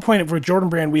at one point for Jordan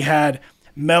Brand, we had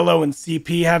Melo and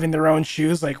CP having their own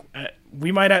shoes. Like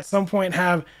we might at some point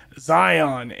have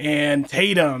Zion and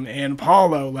Tatum and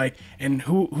Paulo, like, and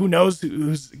who knows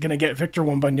who's going to get Victor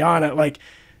Wembanyama. Like,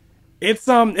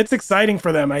 it's exciting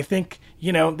for them. I think,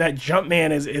 that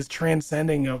Jumpman is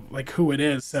transcending of like who it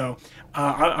is. So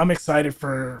I'm excited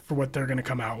for what they're going to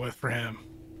come out with for him.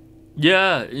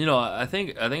 Yeah, I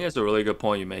think it's a really good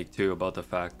point you make too about the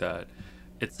fact that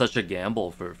it's such a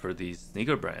gamble for these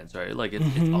sneaker brands, right? Like it's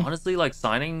honestly like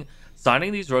signing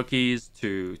these rookies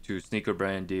to sneaker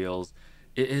brand deals.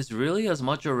 It is really as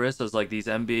much a risk as like these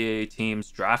NBA teams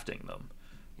drafting them,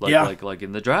 like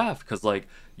in the draft, because like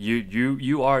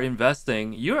you are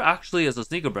investing. You're actually, as a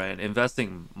sneaker brand,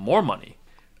 investing more money,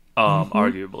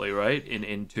 arguably, right,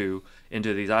 into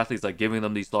these athletes, like giving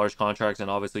them these large contracts,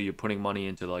 and obviously you're putting money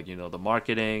into like the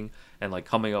marketing and like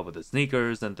coming up with the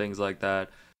sneakers and things like that.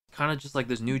 Kind of just like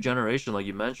this new generation, like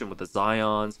you mentioned, with the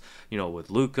Zions, with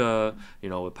Luka,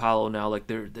 with Paolo now,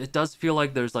 like it does feel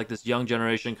like there's like this young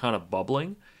generation kind of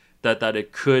bubbling, that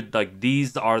it could, like,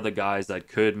 these are the guys that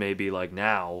could maybe like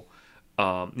now,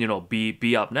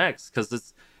 be up next,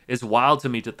 because it's wild to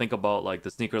me to think about like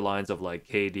the sneaker lines of like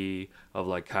KD, of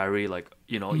like Kyrie, like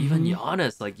even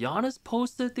Giannis. Like Giannis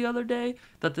posted the other day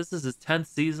that this is his 10th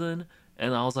season.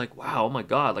 And I was like, wow, oh my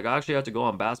God. Like, I actually had to go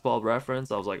on Basketball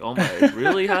Reference. I was like, oh my, it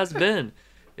really has been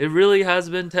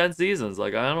 10 seasons.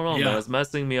 Like, I don't know, man. It's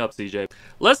messing me up, CJ.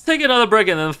 Let's take another break.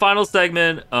 And then the final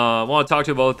segment, I want to talk to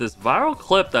you about this viral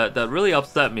clip that really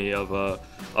upset me of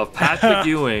Patrick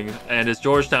Ewing and his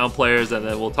Georgetown players. And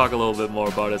then we'll talk a little bit more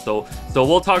about it. So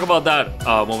we'll talk about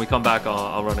that when we come back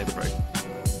on Running the Break.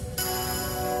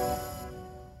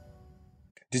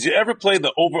 Did you ever play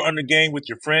the over-under game with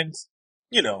your friends?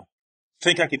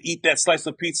 Think I could eat that slice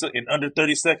of pizza in under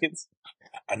 30 seconds?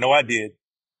 I know I did.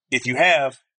 If you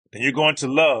have, then you're going to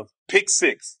love Pick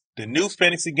Six, the new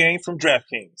fantasy game from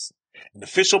DraftKings, an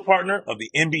official partner of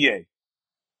the NBA.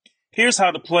 Here's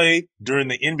how to play during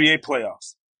the NBA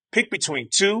playoffs. Pick between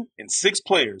 2 and 6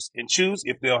 players and choose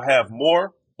if they'll have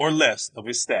more or less of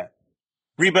his stat.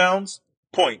 Rebounds,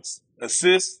 points,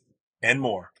 assists, and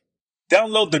more.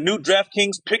 Download the new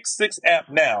DraftKings Pick 6 app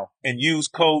now and use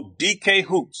code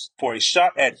DKHOOPS for a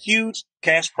shot at huge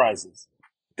cash prizes.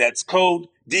 That's code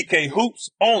DKHOOPS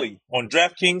only on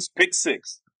DraftKings Pick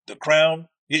 6. The crown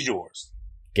is yours.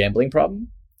 Gambling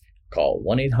problem? Call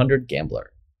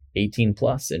 1-800-GAMBLER. 18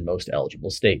 plus in most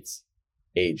eligible states.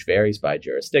 Age varies by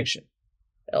jurisdiction.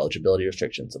 Eligibility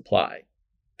restrictions apply.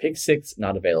 Pick 6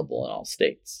 not available in all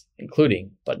states,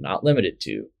 including, but not limited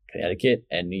to, Connecticut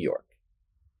and New York.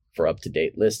 For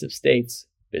up-to-date list of states,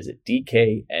 visit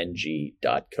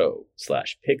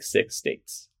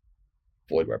dkng.co/pick6states.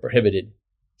 Void where prohibited.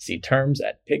 See terms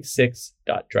at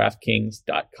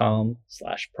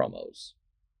pick6.draftkings.com/promos.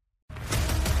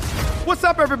 What's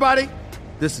up, everybody?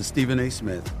 This is Stephen A.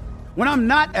 Smith. When I'm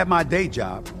not at my day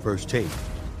job, First Take,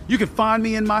 you can find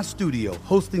me in my studio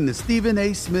hosting the Stephen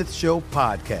A. Smith Show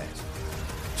podcast.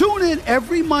 Tune in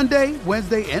every Monday,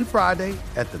 Wednesday, and Friday,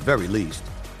 at the very least,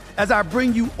 as I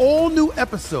bring you all new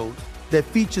episodes that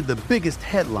feature the biggest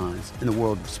headlines in the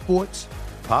world of sports,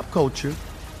 pop culture,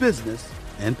 business,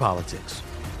 and politics.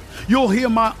 You'll hear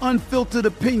my unfiltered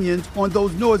opinions on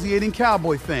those nauseating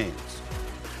Cowboy fans,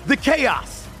 the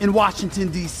chaos in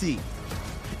Washington, D.C.,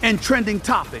 and trending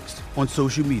topics on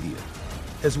social media,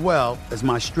 as well as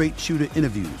my straight shooter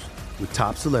interviews with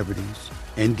top celebrities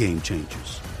and game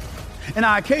changers. And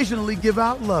I occasionally give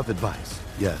out love advice.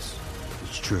 Yes,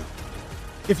 it's true.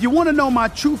 If you want to know my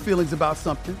true feelings about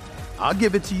something, I'll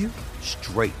give it to you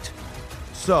straight.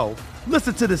 So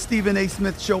listen to the Stephen A.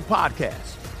 Smith Show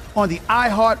podcast on the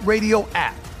iHeartRadio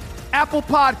app, Apple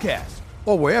Podcasts,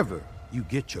 or wherever you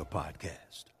get your podcast.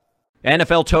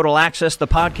 NFL Total Access, the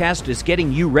podcast, is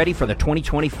getting you ready for the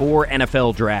 2024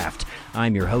 NFL Draft.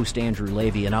 I'm your host, Andrew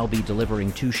Levy, and I'll be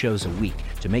delivering 2 shows a week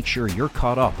to make sure you're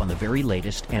caught up on the very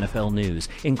latest NFL news,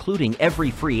 including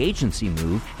every free agency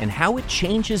move and how it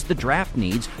changes the draft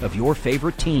needs of your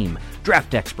favorite team.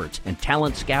 Draft experts and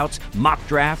talent scouts, mock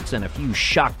drafts, and a few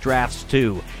shock drafts,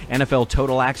 too. NFL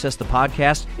Total Access, the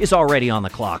podcast, is already on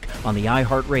the clock on the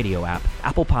iHeartRadio app,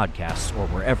 Apple Podcasts, or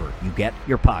wherever you get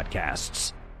your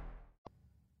podcasts.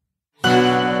 All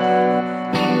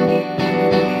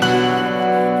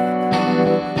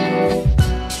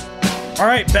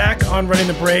right, back on Running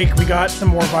the Break. We got some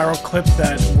more viral clips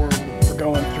that we're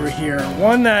going through here.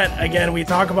 One that, again, we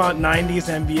talk about 90s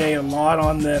NBA a lot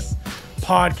on this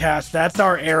podcast. That's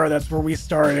our era. That's where we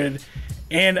started.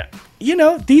 And,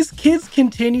 these kids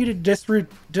continue to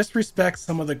disrespect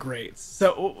some of the greats.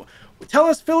 So fill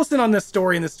us in on this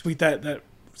story and this tweet that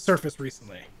surfaced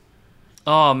recently.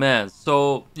 Oh, man.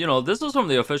 So, this was from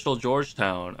the official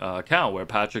Georgetown account where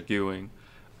Patrick Ewing,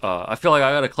 I feel like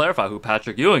I got to clarify who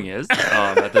Patrick Ewing is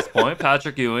at this point.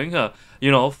 Patrick Ewing,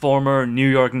 former New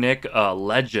York Knicks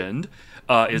legend,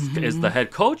 is the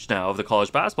head coach now of the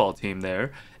college basketball team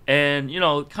there. And,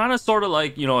 kind of sort of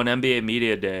like, an NBA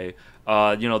media day.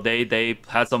 They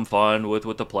had some fun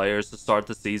with the players to start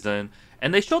the season.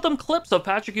 And they showed them clips of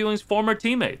Patrick Ewing's former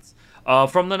teammates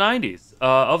from the 90s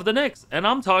of the Knicks. And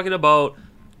I'm talking about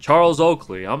Charles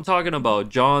Oakley. I'm talking about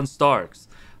John Starks.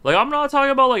 Like, I'm not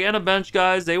talking about, like, end of bench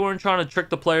guys. They weren't trying to trick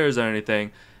the players or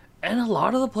anything. And a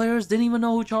lot of the players didn't even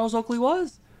know who Charles Oakley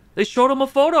was. They showed him a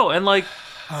photo. And, like,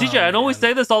 CJ, I know we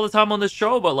say this all the time on this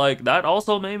show, but, like, that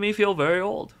also made me feel very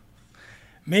old.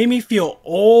 Made me feel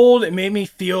old. It made me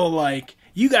feel like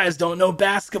you guys don't know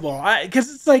basketball.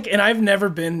 Because it's like, and I've never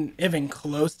been even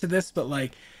close to this, but,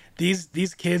 like, these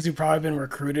kids who've probably been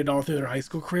recruited all through their high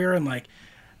school career, and, like,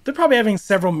 they're probably having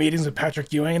several meetings with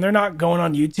Patrick Ewing, and they're not going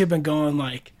on YouTube and going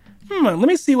like, let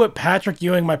me see what Patrick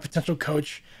Ewing, my potential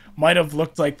coach, might have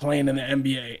looked like playing in the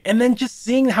NBA. And then just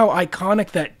seeing how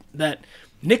iconic that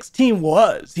Knicks team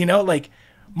was, like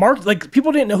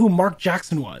people didn't know who Mark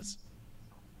Jackson was.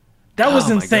 That was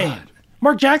insane. God.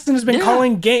 Mark Jackson has been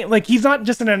calling game, like he's not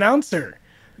just an announcer.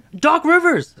 Doc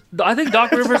Rivers. I think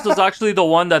Doc Rivers was actually the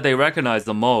one that they recognized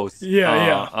the most.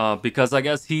 Because I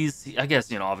guess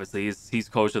obviously he's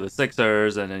coach of the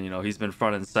Sixers, and then he's been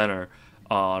front and center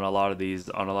on a lot of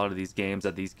these games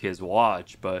that these kids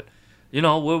watch. But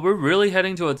we're really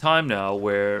heading to a time now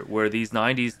where these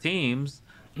 '90s teams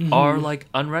are like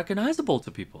unrecognizable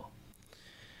to people.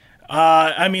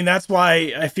 I mean, that's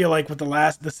why I feel like with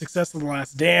the success of The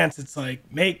Last Dance, it's like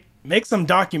make some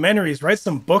documentaries, write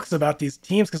some books about these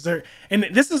teams, because and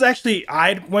this is actually,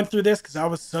 I went through this because I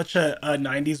was such a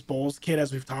 90s Bulls kid,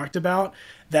 as we've talked about,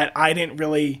 that I didn't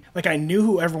really, like, I knew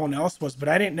who everyone else was, but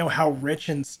I didn't know how rich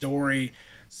in story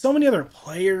so many other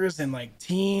players and like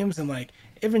teams and like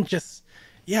even just,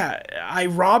 I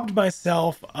robbed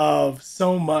myself of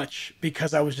so much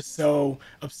because I was just so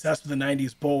obsessed with the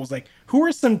 90s Bulls. Like, who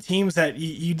are some teams that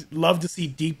you'd love to see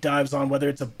deep dives on, whether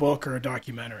it's a book or a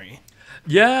documentary?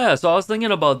 Yeah, so I was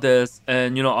thinking about this,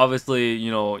 and obviously,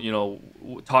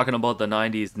 talking about the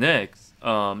 '90s Knicks,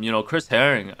 Chris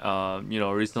Herring,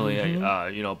 recently,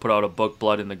 put out a book,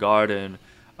 Blood in the Garden,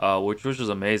 which was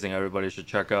amazing. Everybody should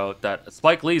check out. That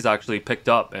Spike Lee's actually picked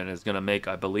up and is gonna make,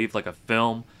 I believe, like a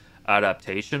film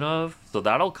adaptation of. So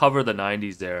that'll cover the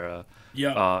 '90s era.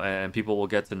 And people will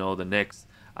get to know the Knicks.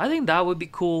 I think that would be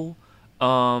cool.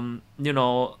 My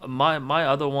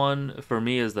other one for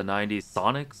me is the '90s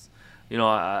Sonics.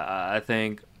 I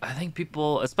think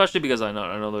people, especially because I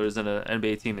know there isn't an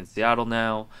NBA team in Seattle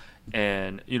now,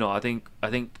 and I think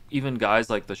even guys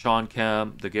like the Sean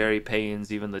Kemp, the Gary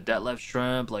Paytons, even the Detlef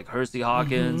Schrempf, like Hersey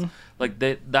Hawkins, like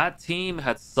that team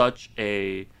had such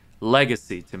a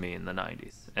legacy to me in the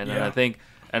 '90s, and I think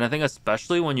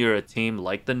especially when you're a team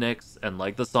like the Knicks and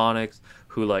like the Sonics,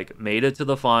 who like made it to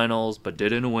the finals but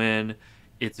didn't win,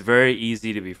 it's very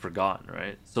easy to be forgotten,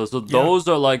 right? So those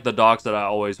are like the docs that I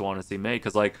always want to see made,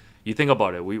 because like you think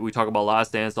about it, we talk about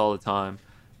Last Dance all the time.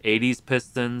 80s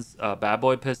Pistons, Bad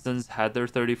Boy Pistons had their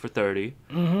 30 for 30,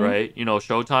 right?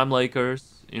 Showtime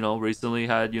Lakers, recently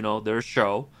had their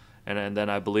show, and then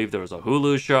I believe there was a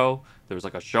Hulu show. There was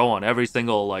like a show on every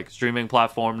single like streaming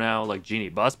platform now. Like Jeannie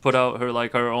Buss put out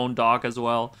her own doc as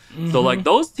well. So like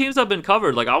those teams have been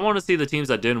covered. Like I want to see the teams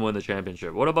that didn't win the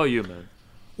championship. What about you, man?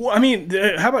 Well, I mean,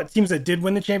 how about teams that did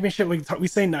win the championship? We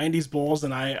say 90s Bulls,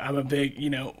 and I'm a big,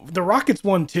 the Rockets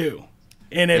won too.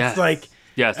 And it's like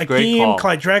Akeem,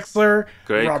 Clyde Drexler,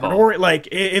 Robert Horry. Like,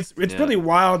 it's really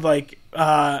wild. Like,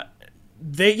 when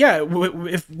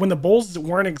the Bulls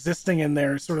weren't existing in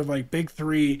their sort of like big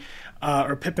three,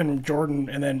 or Pippen, Jordan,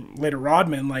 and then later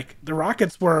Rodman, like the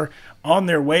Rockets were on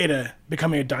their way to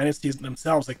becoming a dynasty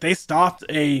themselves. Like they stopped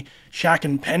a Shaq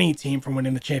and Penny team from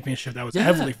winning the championship that was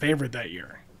heavily favored that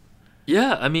year.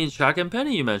 Yeah, I mean, Shaq and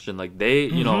Penny, you mentioned, like they,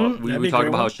 we talk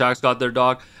about how Shaq's got their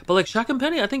dog, but like Shaq and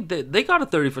Penny, I think they got a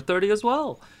 30 for 30 as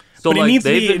well. So but like it needs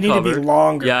to be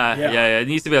longer. Yeah, it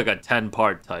needs to be like a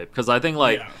 10-part type, because I think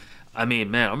like, I mean,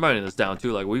 man, I'm writing this down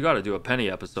too. Like we got to do a Penny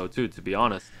episode too, to be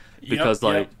honest, because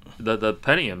the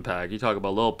Penny impact. You talk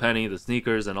about Lil Penny, the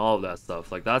sneakers, and all of that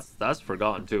stuff. Like that's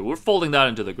forgotten too. We're folding that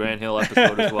into the Grant Hill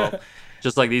episode as well.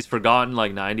 Just like these forgotten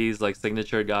like 90s like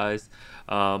signature guys.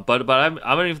 But I'm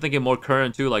even thinking more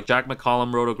current too. Like Jack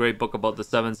McCollum wrote a great book about the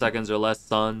 7 seconds or less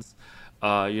Suns,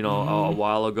 a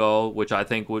while ago, which I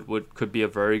think could be a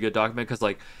very good document, because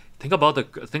like think about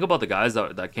the guys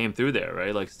that came through there,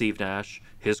 right? Like Steve Nash,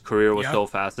 his career was so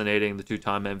fascinating. The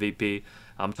 2-time MVP.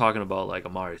 I'm talking about like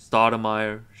Amari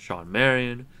Stoudemire, Shawn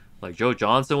Marion, Like Joe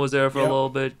Johnson was there for a little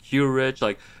bit. Q Rich,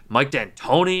 like Mike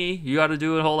D'Antoni, you got to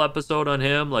do a whole episode on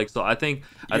him. Like, so I think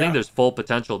there's full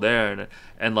potential there.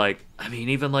 And like, I mean,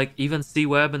 even C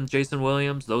Webb and Jason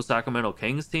Williams, those Sacramento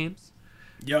Kings teams.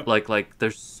 Yep. Like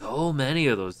there's so many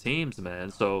of those teams, man.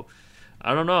 So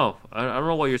I don't know. I don't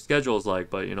know what your schedule is like,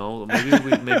 but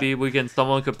maybe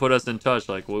someone could put us in touch.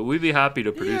 Like, we'd be happy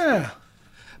to produce. Yeah.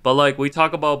 But like we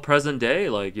talk about present day,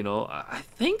 like, I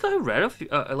think I read a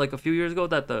few years ago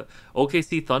that the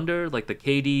OKC Thunder, like the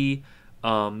KD,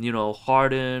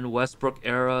 Harden, Westbrook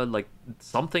era, like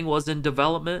something was in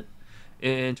development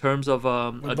in terms of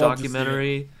a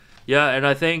documentary. Yeah, and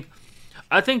I think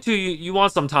too, you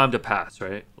want some time to pass,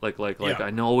 right? Like I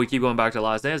know we keep going back to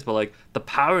Last Dance, but like the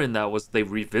power in that was they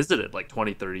revisited like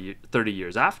 20, 30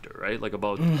 years after, right? Like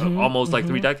about almost like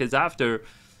 3 decades after.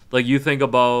 Like you think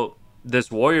about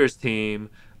this Warriors team,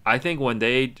 I think when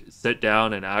they sit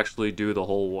down and actually do the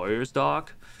whole Warriors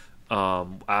doc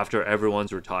after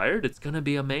everyone's retired, it's going to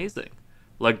be amazing.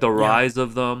 Like the rise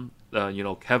of them,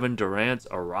 Kevin Durant's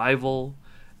arrival,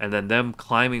 and then them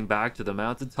climbing back to the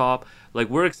mountaintop. Like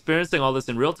we're experiencing all this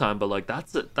in real time, but like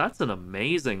that's an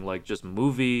amazing like just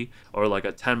movie or like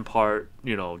a 10-part,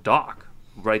 doc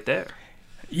right there.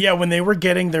 Yeah, when they were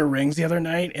getting their rings the other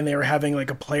night and they were having like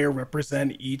a player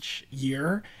represent each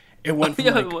year, it went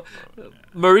from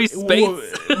Maurice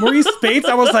Spates. Maurice Spates,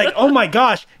 I was like, oh my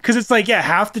gosh. Because it's like,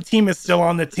 half the team is still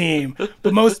on the team.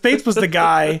 But Mo Spates was the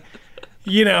guy,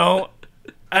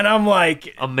 and I'm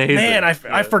like, amazing. Man,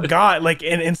 I forgot. Like,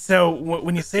 and so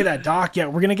when you say that, Doc,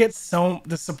 we're going to get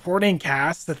the supporting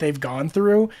cast that they've gone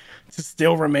through to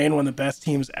still remain one of the best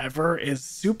teams ever is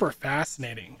super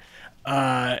fascinating.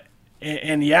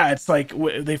 And it's like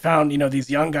they found, these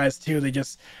young guys too. They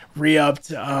just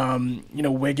re-upped,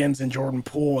 Wiggins and Jordan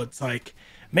Poole. It's like,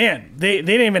 man, they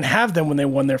didn't even have them when they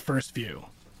won their first few.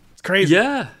 It's crazy.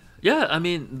 Yeah. I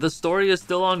mean, the story is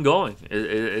still ongoing.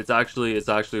 It's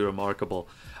actually remarkable.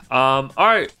 All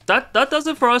right, that does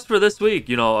it for us for this week.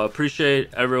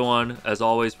 Appreciate everyone as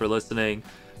always for listening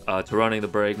to Running the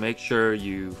Break. Make sure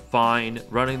you find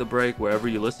Running the Break wherever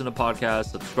you listen to podcasts.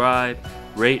 Subscribe,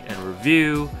 rate, and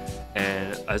review.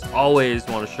 And as always,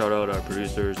 want to shout out our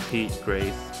producers, Pete,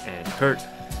 Grace, and Kurt.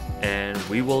 And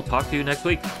we will talk to you next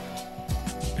week.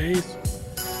 Peace.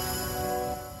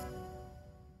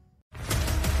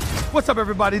 What's up,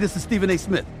 everybody? This is Stephen A.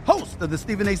 Smith, host of the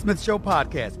Stephen A. Smith Show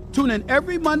podcast. Tune in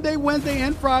every Monday, Wednesday,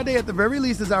 and Friday at the very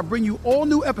least as I bring you all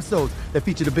new episodes that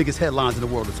feature the biggest headlines in the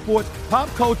world of sports, pop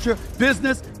culture,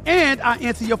 business, and I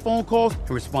answer your phone calls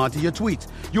and respond to your tweets.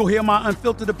 You'll hear my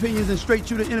unfiltered opinions and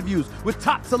straight-shooter interviews with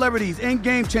top celebrities and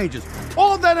game changers.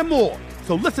 All that and more.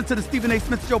 So listen to the Stephen A.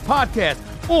 Smith Show podcast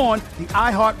on the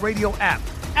iHeartRadio app,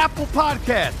 Apple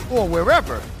Podcasts, or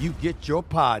wherever you get your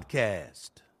podcast.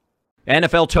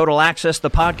 NFL Total Access, the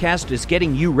podcast, is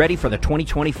getting you ready for the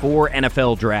 2024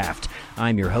 NFL Draft.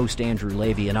 I'm your host, Andrew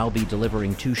Levy, and I'll be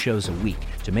delivering 2 shows a week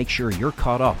to make sure you're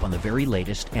caught up on the very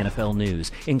latest NFL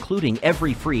news, including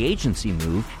every free agency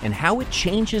move and how it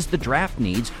changes the draft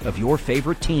needs of your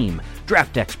favorite team.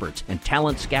 Draft experts and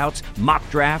talent scouts, mock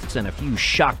drafts, and a few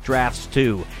shock drafts,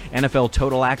 too. NFL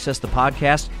Total Access, the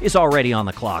podcast, is already on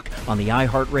the clock on the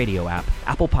iHeartRadio app,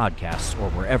 Apple Podcasts, or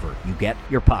wherever you get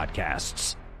your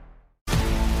podcasts.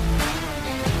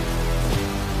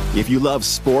 If you love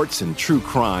sports and true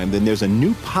crime, then there's a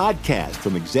new podcast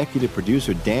from executive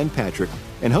producer Dan Patrick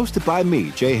and hosted by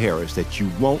me, Jay Harris, that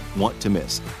you won't want to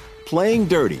miss. Playing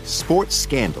Dirty: Sports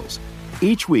Scandals.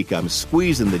 Each week, I'm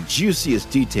squeezing the juiciest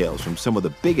details from some of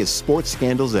the biggest sports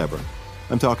scandals ever.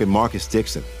 I'm talking Marcus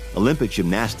Dixon, Olympic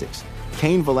gymnastics,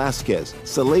 Cain Velasquez,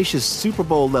 salacious Super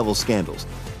Bowl-level scandals.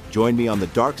 Join me on the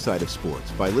dark side of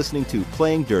sports by listening to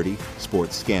Playing Dirty: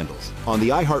 Sports Scandals on the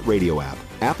iHeartRadio app,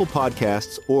 Apple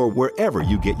Podcasts, or wherever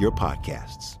you get your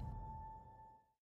podcasts.